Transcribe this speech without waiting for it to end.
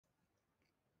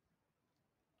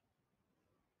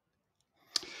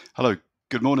Hello,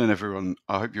 good morning, everyone.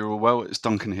 I hope you're all well. It's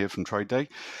Duncan here from Trade Day.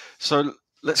 So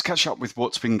let's catch up with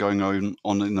what's been going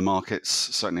on in the markets,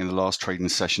 certainly in the last trading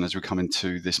session as we come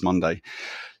into this Monday.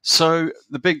 So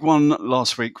the big one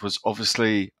last week was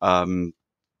obviously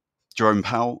Jerome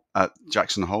Powell at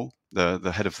Jackson Hole,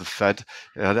 the head of the Fed.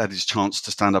 He had his chance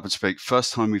to stand up and speak.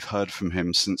 First time we've heard from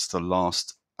him since the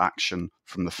last action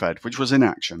from the Fed, which was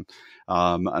inaction.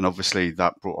 And obviously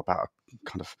that brought about a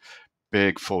kind of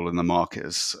big fall in the market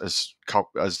as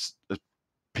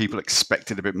people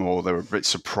expected a bit more. They were a bit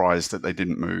surprised that they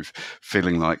didn't move,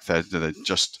 feeling like they're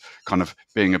just kind of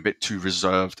being a bit too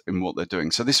reserved in what they're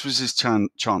doing. So this was his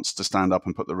chance to stand up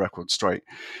and put the record straight.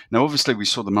 Now, obviously, we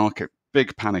saw the market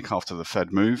big panic after the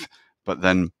Fed move, but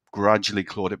then gradually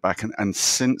clawed it back. And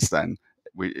since then,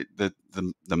 the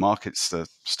markets, the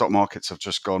stock markets have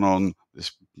just gone on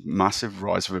this massive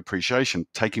rise of appreciation,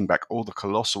 taking back all the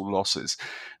colossal losses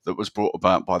that was brought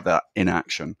about by that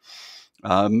inaction.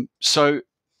 So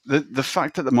the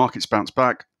fact that the markets bounced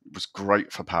back was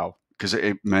great for Powell because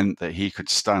it meant that he could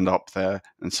stand up there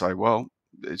and say, well,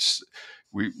 it's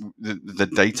the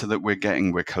data that we're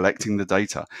getting, we're collecting the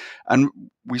data. And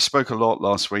we spoke a lot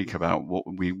last week about what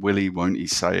will he, won't he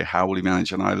say, how will he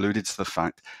manage? And I alluded to the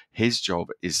fact his job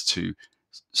is to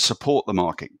support the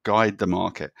market, guide the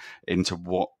market into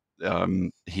what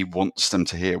he wants them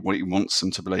to hear, what he wants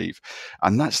them to believe.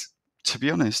 And that's, to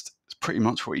be honest, pretty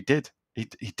much what he did. He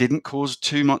didn't cause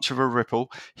too much of a ripple.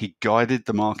 He guided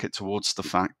the market towards the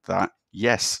fact that,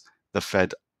 yes, the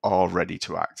Fed are ready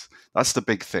to act. That's the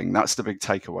big thing. That's the big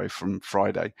takeaway from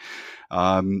Friday.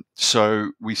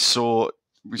 So we saw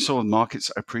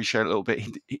markets appreciate a little bit.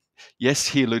 Yes,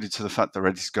 he alluded to the fact they're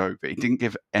ready to go, but he didn't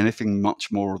give anything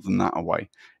much more than that away.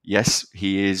 Yes,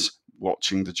 he is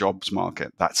watching the jobs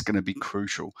market. That's going to be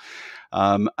crucial.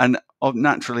 And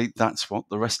naturally, that's what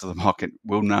the rest of the market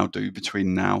will now do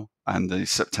between now and the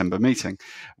September meeting,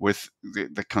 with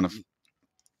the kind of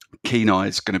keen eye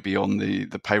is going to be on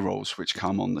the payrolls, which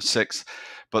come on the 6th.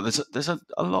 But there's a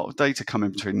lot of data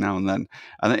coming between now and then.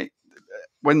 And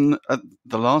when at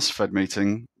the last Fed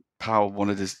meeting, Powell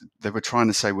they were trying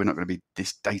to say we're not going to be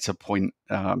this data point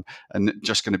and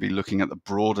just going to be looking at the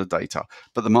broader data,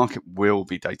 but the market will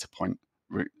be data point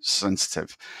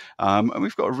sensitive. And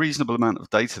we've got a reasonable amount of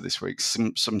data this week,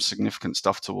 some significant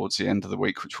stuff towards the end of the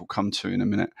week, which we'll come to in a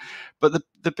minute. But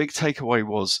the big takeaway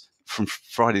was from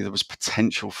Friday, there was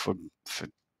potential for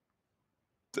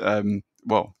the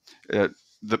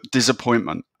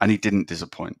disappointment, and he didn't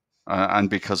disappoint. And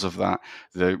because of that,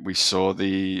 we saw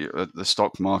the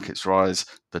stock markets rise,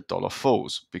 the dollar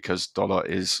falls, because dollar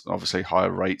is obviously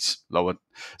higher rates, lower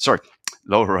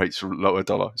rates, lower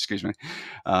dollar, excuse me.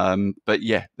 But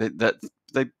yeah,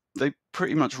 they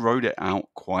pretty much rode it out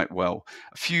quite well.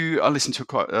 I listened to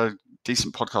quite a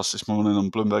decent podcast this morning on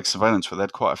Bloomberg Surveillance where they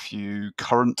had quite a few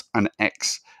current and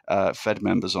ex Fed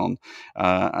members on,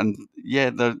 and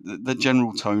yeah, the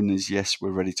general tone is yes,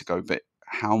 we're ready to go, but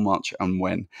how much and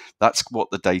when? That's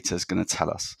what the data is going to tell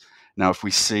us. Now, if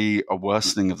we see a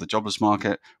worsening of the jobless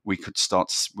market, we could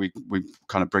we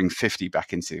kind of bring 50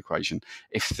 back into the equation.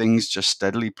 If things just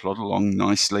steadily plod along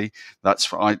nicely, that's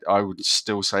what I would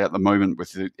still say at the moment,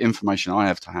 with the information I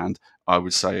have to hand, I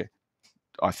would say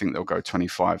I think they'll go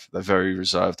 25. They're very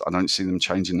reserved. I don't see them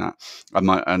changing that.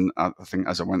 And I think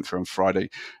as I went through on Friday,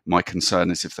 my concern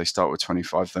is if they start with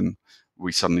 25, then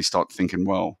we suddenly start thinking,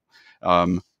 well,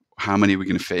 how many are we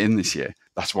going to fit in this year?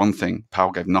 That's one thing.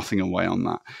 Powell gave nothing away on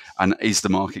that. And is the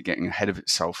market getting ahead of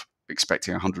itself,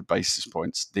 expecting 100 basis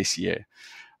points this year?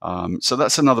 So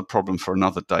that's another problem for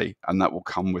another day, and that will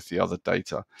come with the other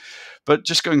data. But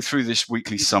just going through this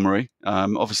weekly summary,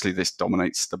 obviously this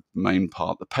dominates the main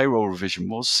part. The payroll revision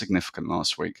was significant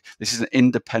last week. This is an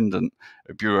independent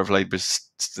Bureau of Labor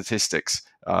Statistics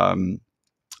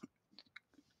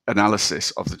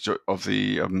analysis of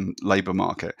the labor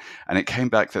market, and it came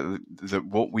back that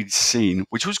what we'd seen,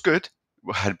 which was good,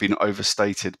 had been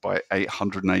overstated by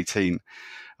 818.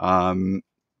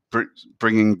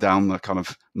 Bringing down the kind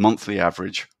of monthly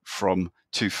average from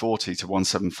 240 to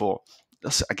 174.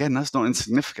 That's not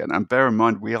insignificant. And bear in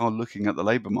mind, we are looking at the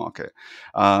labour market.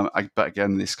 But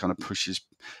again, this kind of pushes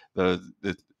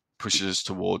us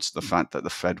towards the fact that the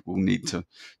Fed will need to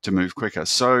move quicker.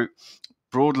 So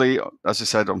broadly, as I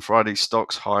said on Friday,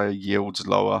 stocks higher, yields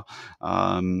lower.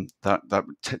 That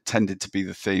tended to be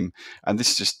the theme. And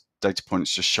this is just data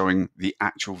points just showing the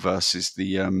actual versus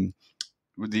the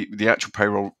actual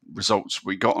payroll results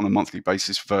we got on a monthly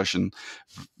basis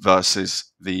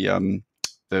versus the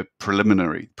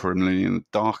preliminary in the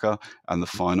darker and the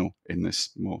final in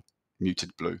this more muted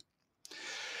blue.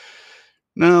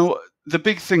 Now, the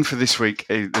big thing for this week,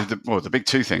 the big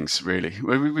two things really.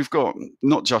 We've got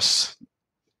not just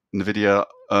Nvidia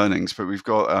earnings, but we've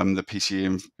got the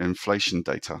PCE inflation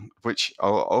data, which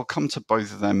I'll come to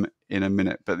both of them in a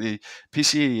minute. But the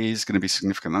PCE is going to be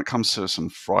significant. That comes to us on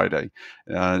Friday.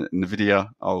 Nvidia,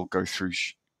 I'll go through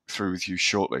with you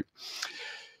shortly.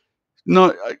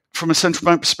 No, from a central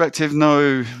bank perspective,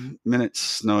 no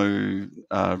minutes, no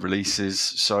releases.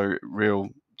 So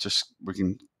just we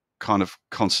can kind of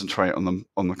concentrate on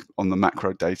the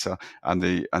macro data and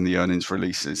the earnings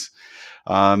releases.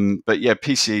 But yeah,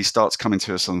 PCE starts coming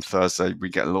to us on Thursday. We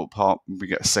get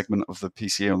a segment of the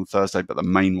PCE on Thursday, but the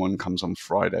main one comes on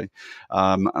Friday.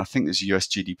 I think there's US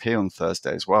GDP on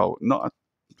Thursday as well.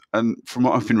 And from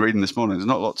what I've been reading this morning, there's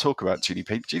not a lot of talk about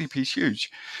GDP. GDP is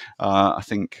huge. I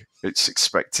think it's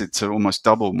expected to almost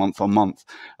double month on month.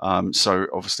 So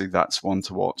obviously that's one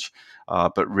to watch.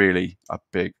 But really, a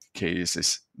big key is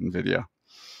this Nvidia.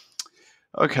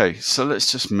 Okay, so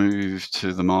let's just move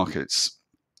to the markets.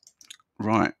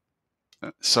 Right.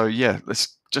 So yeah,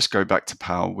 let's just go back to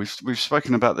Powell. We've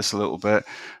spoken about this a little bit,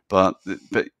 but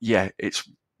yeah, it's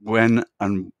when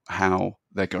and how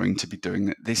they're going to be doing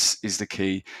it. This is the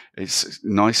key. It's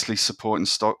nicely supporting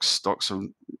stocks. Stocks are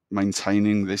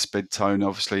maintaining this bid tone.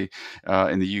 Obviously,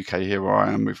 in the UK here where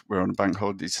I am, we're on a bank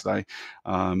holiday today,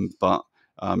 but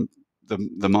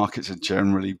the markets are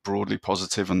generally broadly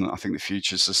positive, and I think the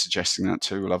futures are suggesting that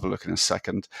too. We'll have a look in a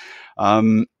second.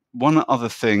 One other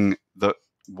thing that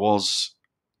was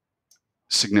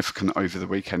significant over the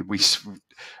weekend.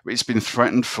 It's been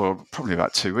threatened for probably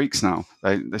about 2 weeks now.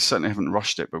 They certainly haven't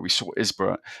rushed it, but we saw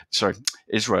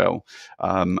Israel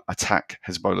attack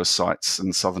Hezbollah sites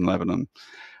in southern Lebanon.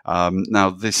 Now,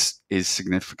 this is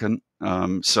significant,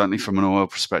 certainly from an oil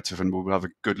perspective, and we'll have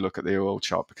a good look at the oil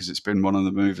chart because it's been one of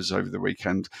the movers over the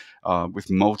weekend with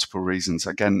multiple reasons.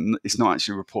 Again, it's not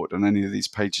actually reported on any of these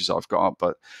pages I've got up,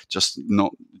 but just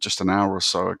an hour or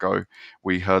so ago,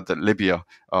 we heard that Libya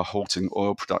are halting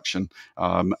oil production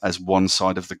as one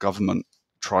side of the government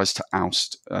tries to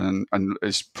oust and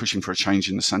is pushing for a change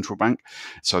in the central bank.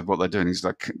 So what they're doing is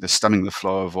they're stemming the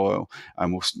flow of oil,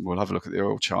 and we'll have a look at the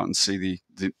oil chart and see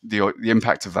the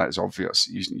impact of that is obvious.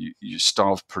 You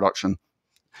starve production,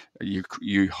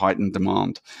 you heighten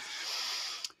demand.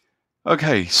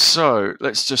 Okay, so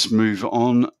let's just move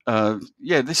on.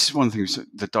 Yeah, this is one of the things,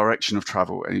 the direction of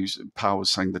travel. And Powell was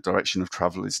saying the direction of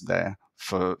travel is there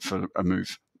for a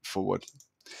move forward.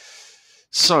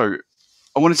 So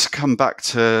I wanted to come back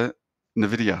to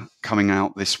Nvidia coming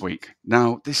out this week.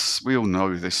 Now, we all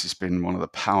know this has been one of the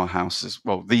powerhouses,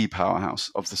 well, the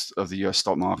powerhouse of the US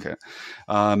stock market,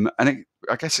 and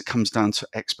I guess it comes down to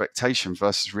expectation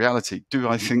versus reality. Do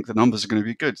I think the numbers are going to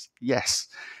be good? Yes.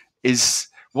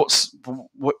 What's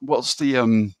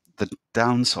the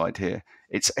downside here?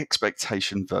 It's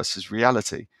expectation versus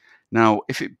reality. Now,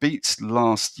 if it beats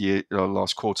last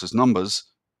quarter's numbers,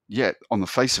 yeah, on the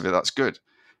face of it, that's good.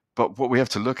 But what we have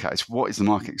to look at is what is the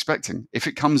market expecting? If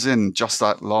it comes in just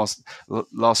that last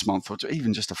month or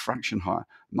even just a fraction higher,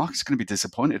 the market's going to be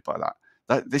disappointed by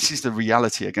that. This is the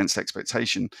reality against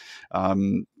expectation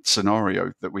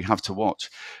scenario that we have to watch.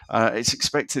 It's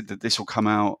expected that this will come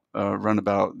out around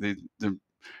about the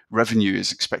revenue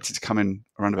is expected to come in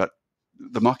around about,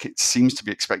 the market seems to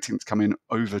be expecting to come in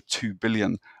over 2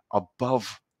 billion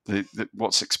above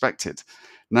what's expected.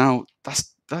 Now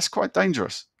that's quite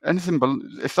dangerous.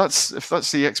 If that's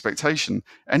the expectation,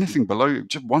 anything below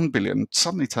just 1 billion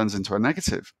suddenly turns into a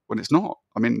negative when it's not.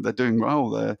 I mean, they're doing well.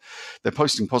 They're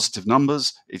posting positive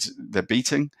numbers. They're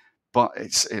beating, but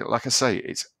like I say,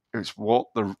 it's what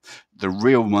the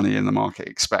real money in the market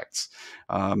expects.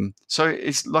 So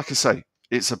it's like I say,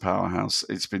 it's a powerhouse.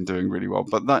 It's been doing really well,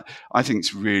 but that I think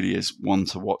really is one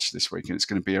to watch this week, and it's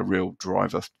going to be a real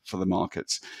driver for the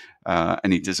markets.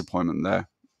 Any disappointment there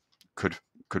could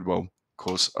well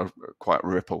cause quite a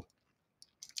ripple.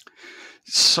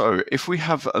 So if we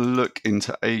have a look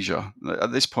into Asia,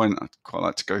 at this point, I'd quite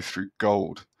like to go through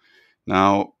gold.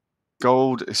 Now,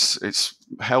 gold it's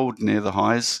held near the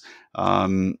highs.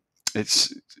 It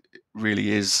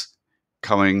really is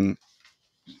coming,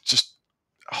 just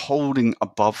holding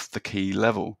above the key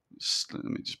level. Let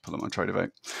me just pull up my trader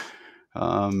vote.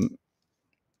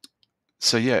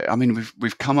 So yeah, I mean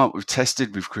we've come up, we've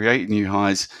tested, we've created new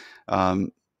highs.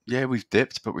 Yeah, we've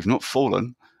dipped, but we've not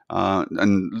fallen.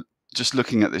 And just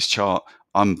looking at this chart,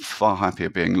 I'm far happier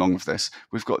being long of this.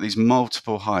 We've got these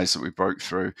multiple highs that we broke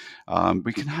through.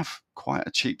 We can have quite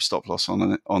a cheap stop loss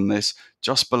on this,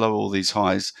 just below all these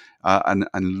highs, and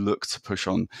look to push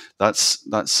on. That's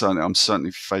certainly, I'm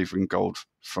certainly favouring gold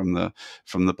from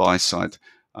the buy side.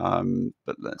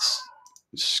 But let's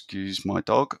excuse my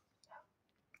dog.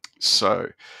 So,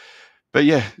 but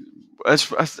yeah,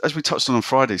 as we touched on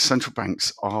Friday, central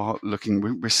banks are looking.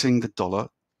 We're seeing the dollar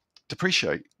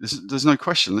depreciate. There's no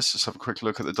question. Let's just have a quick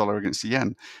look at the dollar against the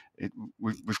yen.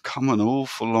 We've come an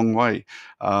awful long way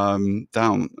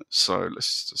down. So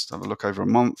let's just have a look over a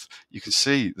month. You can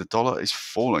see the dollar is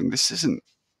falling. This isn't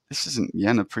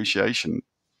yen appreciation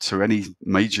to any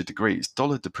major degree. It's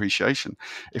dollar depreciation.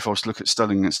 If I was to look at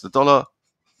sterling against the dollar,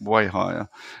 way higher.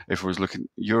 If I was looking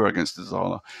euro against the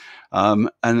dollar,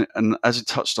 and as it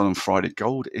touched on Friday,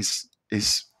 gold is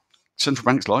central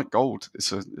banks like gold.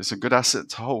 It's a good asset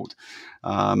to hold,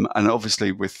 and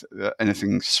obviously with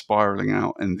anything spiraling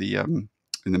out in the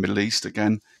Middle East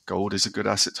again, gold is a good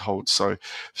asset to hold. So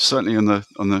certainly on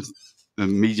the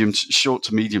medium, short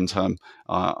to medium term,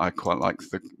 I quite like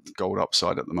the gold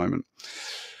upside at the moment.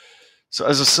 So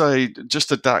as I say, just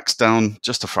the DAX down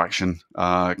just a fraction,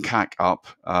 CAC up.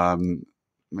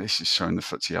 This is showing the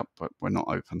FTSE up, but we're not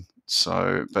open.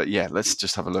 So, but yeah, let's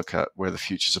just have a look at where the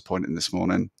futures are pointing this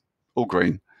morning. All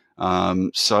green.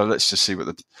 So let's just see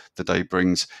what the day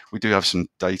brings. We do have some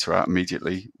data out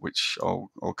immediately, which I'll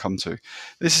come to.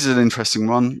 This is an interesting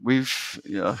one. We've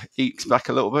eked back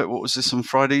a little bit. What was this on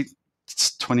Friday?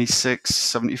 It's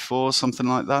 26.74, something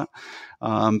like that.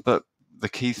 But the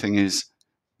key thing is,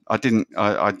 I didn't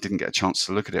get a chance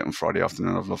to look at it on Friday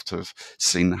afternoon. I'd love to have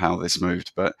seen how this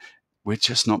moved, but we're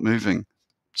just not moving.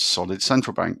 Solid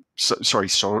central bank,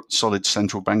 solid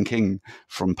central banking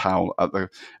from Powell at the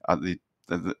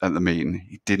meeting.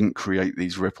 He didn't create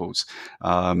these ripples.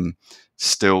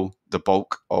 Still, the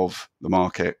bulk of the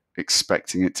market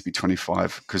expecting it to be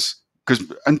 25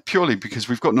 and purely because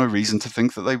we've got no reason to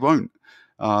think that they won't.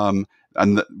 And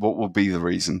what will be the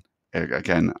reason?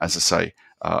 Again, as I say,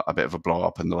 a bit of a blow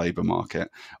up in the labour market,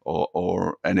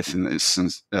 or anything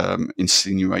that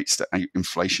insinuates that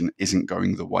inflation isn't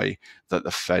going the way that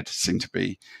the Fed seem to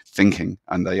be thinking,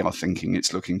 and they are thinking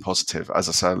it's looking positive. As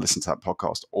I say, I listened to that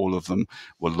podcast. All of them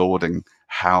were lauding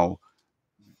how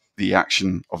the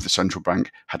action of the central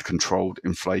bank had controlled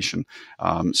inflation.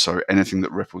 So anything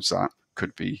that ripples that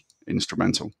could be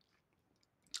instrumental.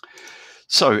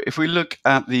 So if we look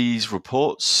at these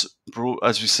reports,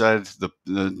 as we said,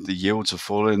 the yields are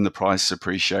falling, the price is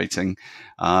appreciating,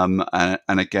 and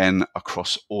again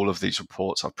across all of these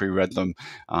reports, I've pre-read them,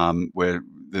 where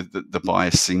the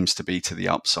bias seems to be to the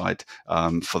upside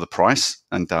for the price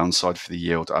and downside for the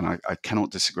yield, and I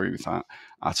cannot disagree with that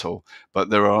at all. But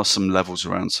there are some levels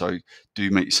around, so do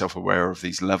make yourself aware of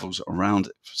these levels around.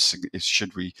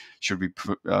 Should we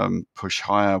push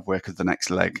higher? Where could the next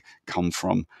leg come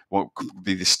from? What could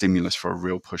be the stimulus for a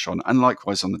real push on? And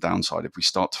likewise on the downside, if we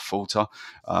start to falter,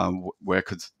 where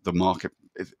could the market,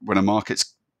 when a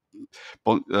market's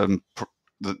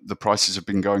the prices have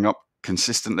been going up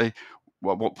consistently,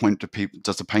 at what point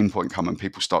does the pain point come and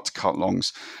people start to cut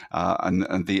longs? I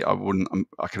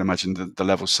can imagine the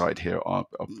level side here are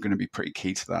going to be pretty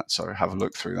key to that. So have a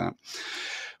look through that.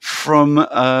 From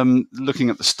looking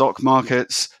at the stock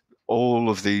markets, all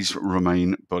of these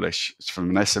remain bullish. From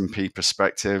an S&P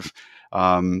perspective,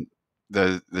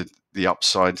 the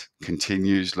upside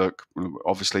continues. Look,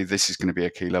 obviously this is going to be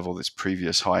a key level, this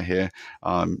previous high here,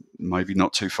 maybe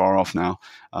not too far off now.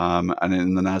 And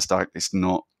in the NASDAQ, it's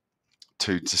not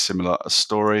too dissimilar a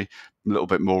story. A little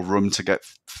bit more room to get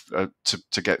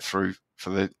through for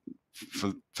the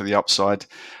upside,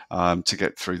 to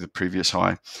get through the previous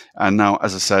high. And now,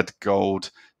 as I said,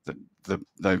 gold,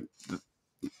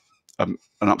 an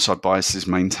upside bias is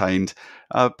maintained.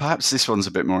 Perhaps this one's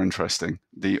a bit more interesting,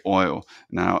 the oil.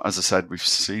 Now, as I said, we've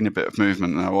seen a bit of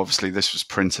movement. Now, obviously, this was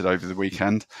printed over the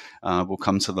weekend. We'll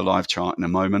come to the live chart in a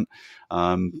moment.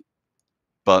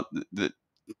 But the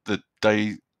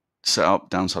day set up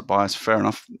downside bias, fair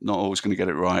enough, not always going to get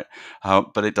it right.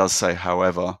 But it does say,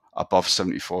 however, above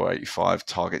 74.85,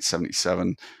 target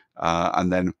 77,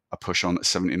 and then a push on at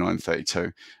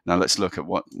 79.32. Now, let's look at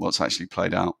what's actually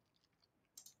played out.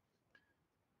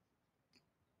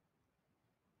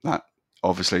 That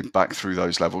obviously back through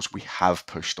those levels we have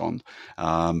pushed on,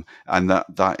 and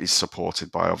that is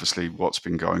supported by obviously what's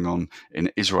been going on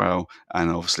in Israel,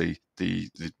 and obviously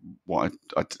what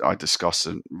I discussed,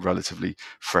 relatively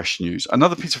fresh news.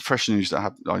 Another piece of fresh news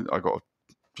that I got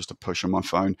just a push on my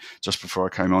phone just before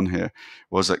I came on here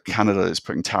was that Canada is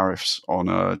putting tariffs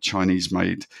on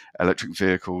Chinese-made electric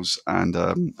vehicles and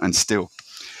steel.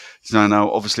 So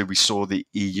now, obviously, we saw the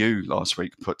EU last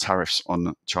week put tariffs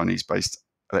on Chinese-based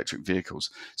electric vehicles.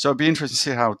 So it'd be interesting to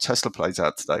see how Tesla plays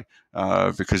out today,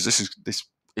 because this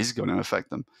is going to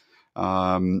affect them.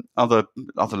 Other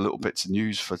little bits of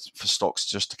news for stocks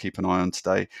just to keep an eye on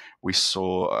today. We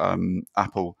saw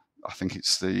Apple I think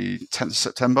it's the 10th of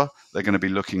September. They're going to be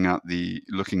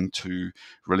looking to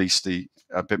release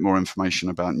a bit more information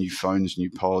about new phones,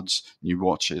 new pods, new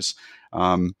watches.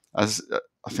 As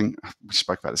I think we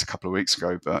spoke about this a couple of weeks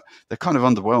ago, but they're kind of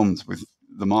underwhelmed with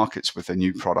the markets with their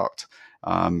new product.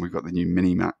 We've got the new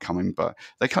Mini Mac coming, but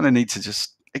they kind of need to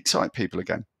just excite people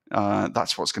again.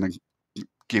 That's what's going to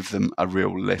give them a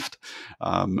real lift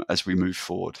as we move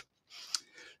forward.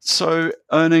 So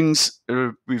earnings,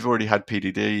 we've already had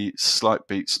PDD, slight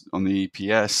beats on the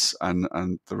EPS,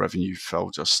 and the revenue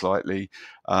fell just slightly.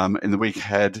 In the week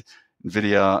ahead,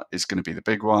 Nvidia is going to be the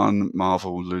big one.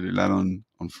 Marvel, Lululemon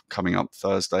coming up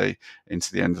Thursday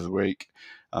into the end of the week.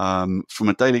 From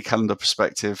a daily calendar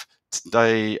perspective,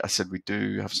 today I said we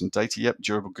do have some data. Yep,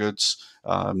 durable goods.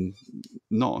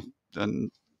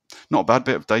 Not a bad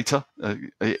bit of data.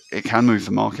 It can move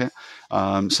the market,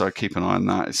 so keep an eye on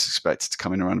that. It's expected to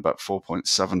come in around about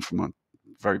 4.7 from a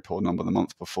very poor number the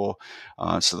month before,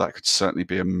 so that could certainly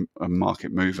be a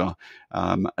market mover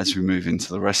as we move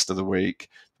into the rest of the week.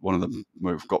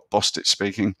 We've got Bostic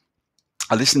speaking.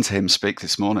 I listened to him speak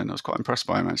this morning. I was quite impressed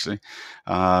by him, actually.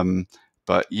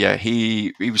 But yeah,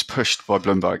 he was pushed by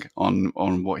Bloomberg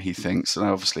on what he thinks, and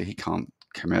obviously he can't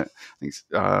commit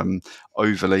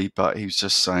overly, but he was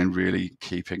just saying really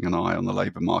keeping an eye on the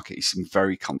labour market. He seemed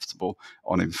very comfortable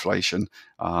on inflation,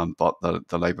 but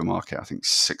the labour market, I think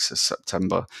 6th of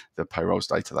September, the payrolls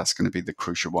data, that's going to be the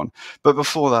crucial one. But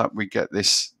before that, we get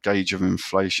this gauge of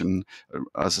inflation.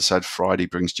 As I said, Thursday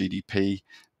brings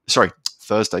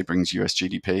US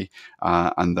GDP,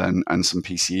 and some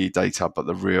PCE data, but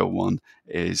the real one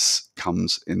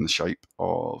comes in the shape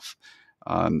of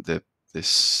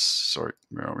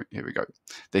where are we? Here we go.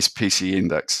 This PCE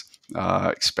index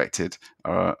expected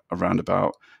around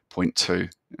about 0.2,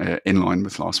 in line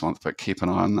with last month, but keep an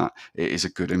eye on that. It is a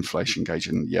good inflation gauge,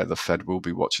 and yeah, the Fed will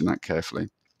be watching that carefully.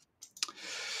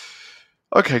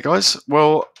 Okay, guys.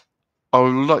 Well, I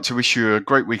would like to wish you a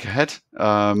great week ahead.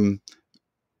 Little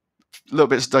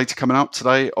bits of data coming up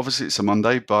today. Obviously, it's a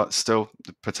Monday, but still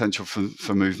the potential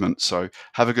for movement. So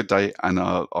have a good day, and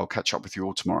I'll catch up with you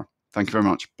all tomorrow. Thank you very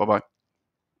much. Bye-bye.